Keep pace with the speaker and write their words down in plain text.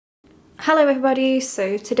Hello everybody,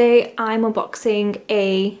 so today I'm unboxing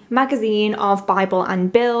a magazine of Bible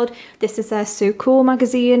and Build. This is their So Cool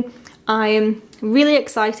magazine. I'm really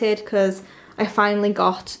excited because I finally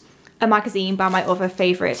got a magazine by my other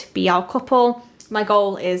favourite BL couple. My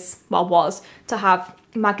goal is, well was, to have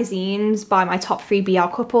magazines by my top 3 BL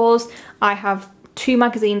couples. I have 2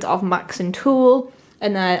 magazines of Max and Tool,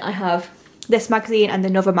 and then I have this magazine and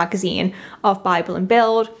another magazine of Bible and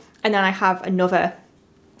Build, and then I have another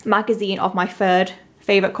magazine of my third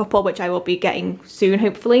favourite couple, which I will be getting soon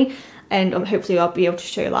hopefully, and hopefully I'll be able to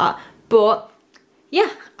show that. But yeah,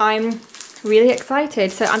 I'm really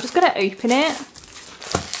excited, so I'm just going to open it.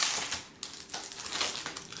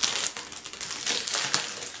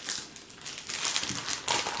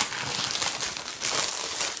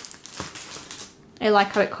 I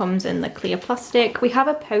like how it comes in the clear plastic. We have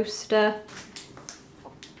a poster.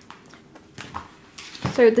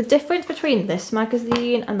 So the difference between this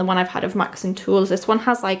magazine and the one I've had of Max and Tools, this one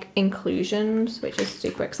has like inclusions, which is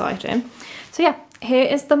super exciting. So yeah, here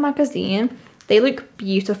is the magazine. They look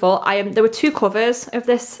beautiful. There were 2 covers of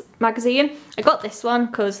this magazine. I got this one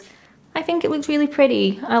because I think it looks really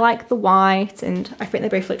pretty. I like the white and I think they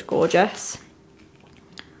both looked gorgeous.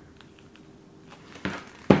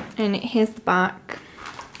 And here's the back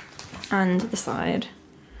and the side.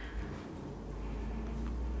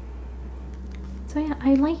 So yeah,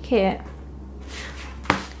 I like it.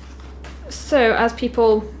 So as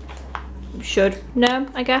people should know,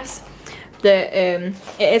 I guess, that it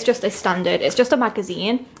is just a standard, it's just a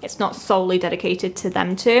magazine. It's not solely dedicated to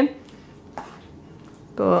them two.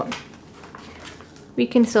 But we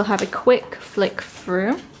can still have a quick flick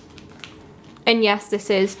through. And yes, this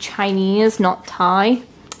is Chinese, not Thai.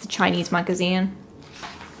 It's a Chinese magazine.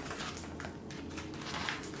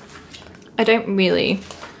 I don't really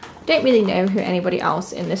know who anybody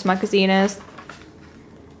else in this magazine is,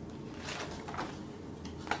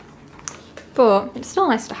 but it's still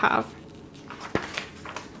nice to have.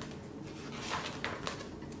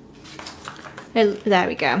 There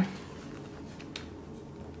we go.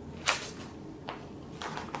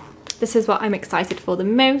 This is what I'm excited for the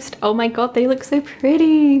most. Oh my god, they look so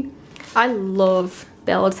pretty. I love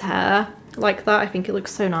Build's hair like that. I think it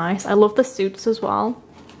looks so nice. I love the suits as well.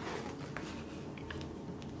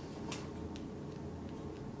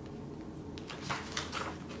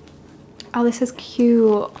 Oh, this is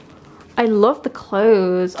cute. I love the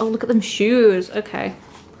clothes. Oh, look at them shoes. Okay.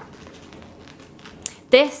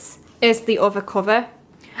 This is the other cover.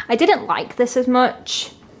 I didn't like this as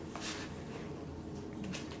much.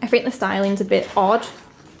 I think the styling's a bit odd.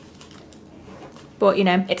 But, you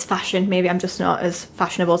know, it's fashion. Maybe I'm just not as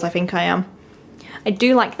fashionable as I think I am. I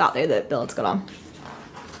do like that, though, that Build's got on.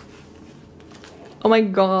 Oh my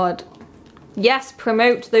god. Yes,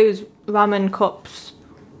 promote those ramen cups.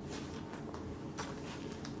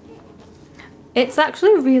 It's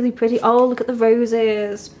actually really pretty. Oh, look at the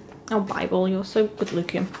roses. Oh, Bible, you're so good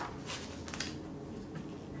looking.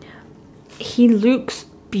 He looks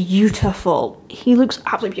beautiful. He looks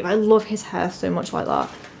absolutely beautiful. I love his hair so much like that.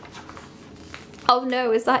 Oh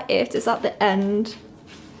no, is that it? Is that the end?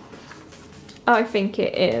 Oh, I think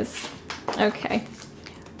it is. Okay.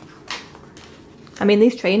 I mean,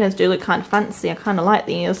 these trainers do look kind of fancy. I kind of like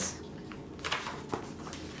these.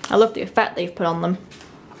 I love the effect they've put on them.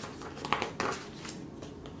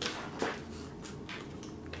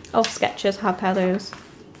 Oh, Skechers have pair of those.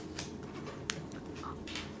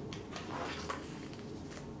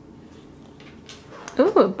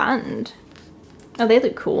 Ooh, a band. Oh, they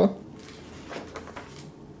look cool.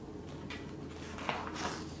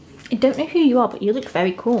 I don't know who you are, but you look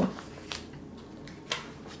very cool.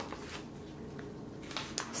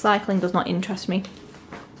 Cycling does not interest me.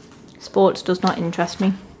 Sports does not interest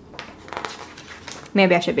me.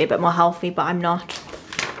 Maybe I should be a bit more healthy, but I'm not.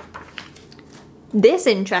 This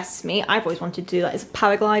interests me. I've always wanted to do that. Is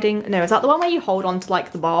paragliding? No, is that the one where you hold on to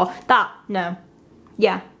like the bar? That? No.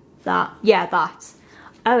 Yeah, that. Yeah, that.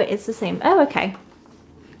 Oh, it is the same. Oh, okay.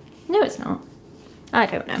 No, it's not. I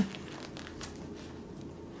don't know.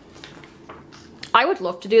 I would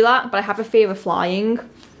love to do that, but I have a fear of flying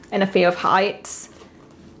and a fear of heights.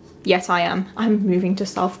 Yes, I am. I'm moving to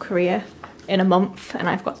South Korea in a month and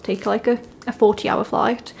I've got to take like a 40-hour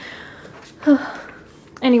flight.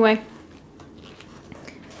 Anyway.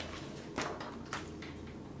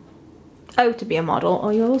 Oh, to be a model. Oh,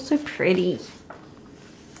 you're all so pretty.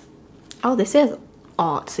 Oh, this is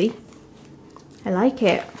artsy. I like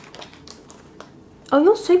it. Oh,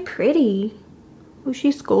 you're so pretty. Oh,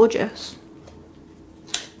 she's gorgeous.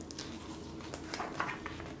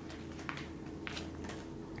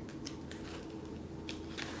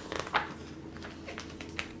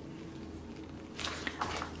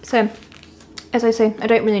 So, as I say, I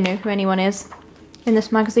don't really know who anyone is in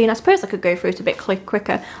this magazine. I suppose I could go through it a bit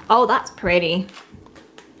quicker. Oh, that's pretty.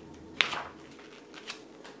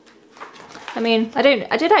 I mean,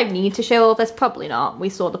 did I need to show all this? Probably not. We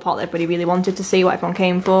saw the part that everybody really wanted to see, what everyone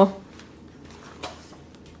came for.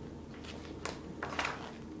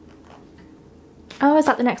 Oh, is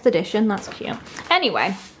that the next edition? That's cute.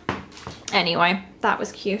 Anyway, that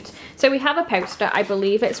was cute. So we have a poster. I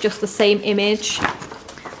believe it's just the same image.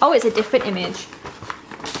 Oh, it's a different image.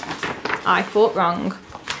 I thought wrong.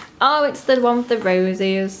 Oh, it's the one with the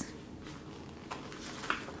roses.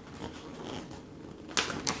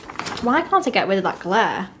 Why can't I get rid of that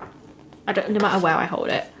glare? No matter where I hold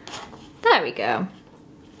it. There we go.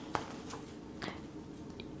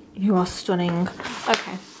 You are stunning.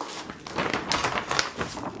 Okay.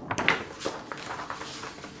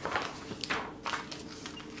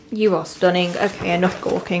 You are stunning. Okay, enough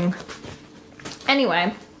gawking.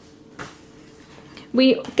 Anyway,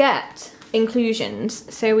 we get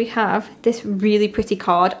inclusions. So we have this really pretty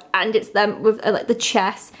card, and it's them with like the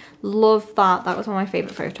chess. Love that. That was one of my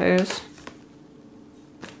favourite photos.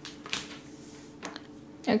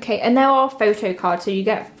 Okay, and there are photo cards, so you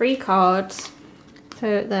get 3 cards.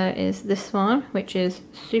 So there is this one, which is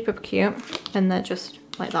super cute, and they're just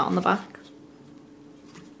like that on the back.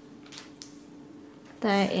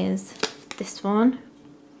 There is this one.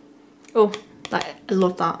 Oh, I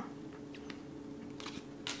love that.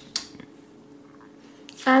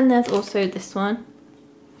 And there's also this one.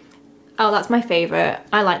 Oh, that's my favourite.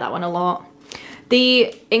 I like that one a lot.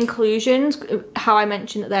 The inclusions, how I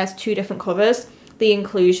mentioned that there's 2 different covers, the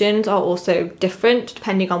inclusions are also different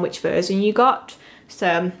depending on which version you got.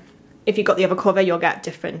 So if you got the other cover, you'll get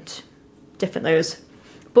different those.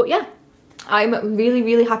 But yeah, I'm really,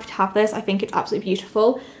 really happy to have this. I think it's absolutely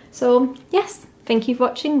beautiful. So yes, thank you for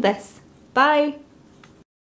watching this. Bye.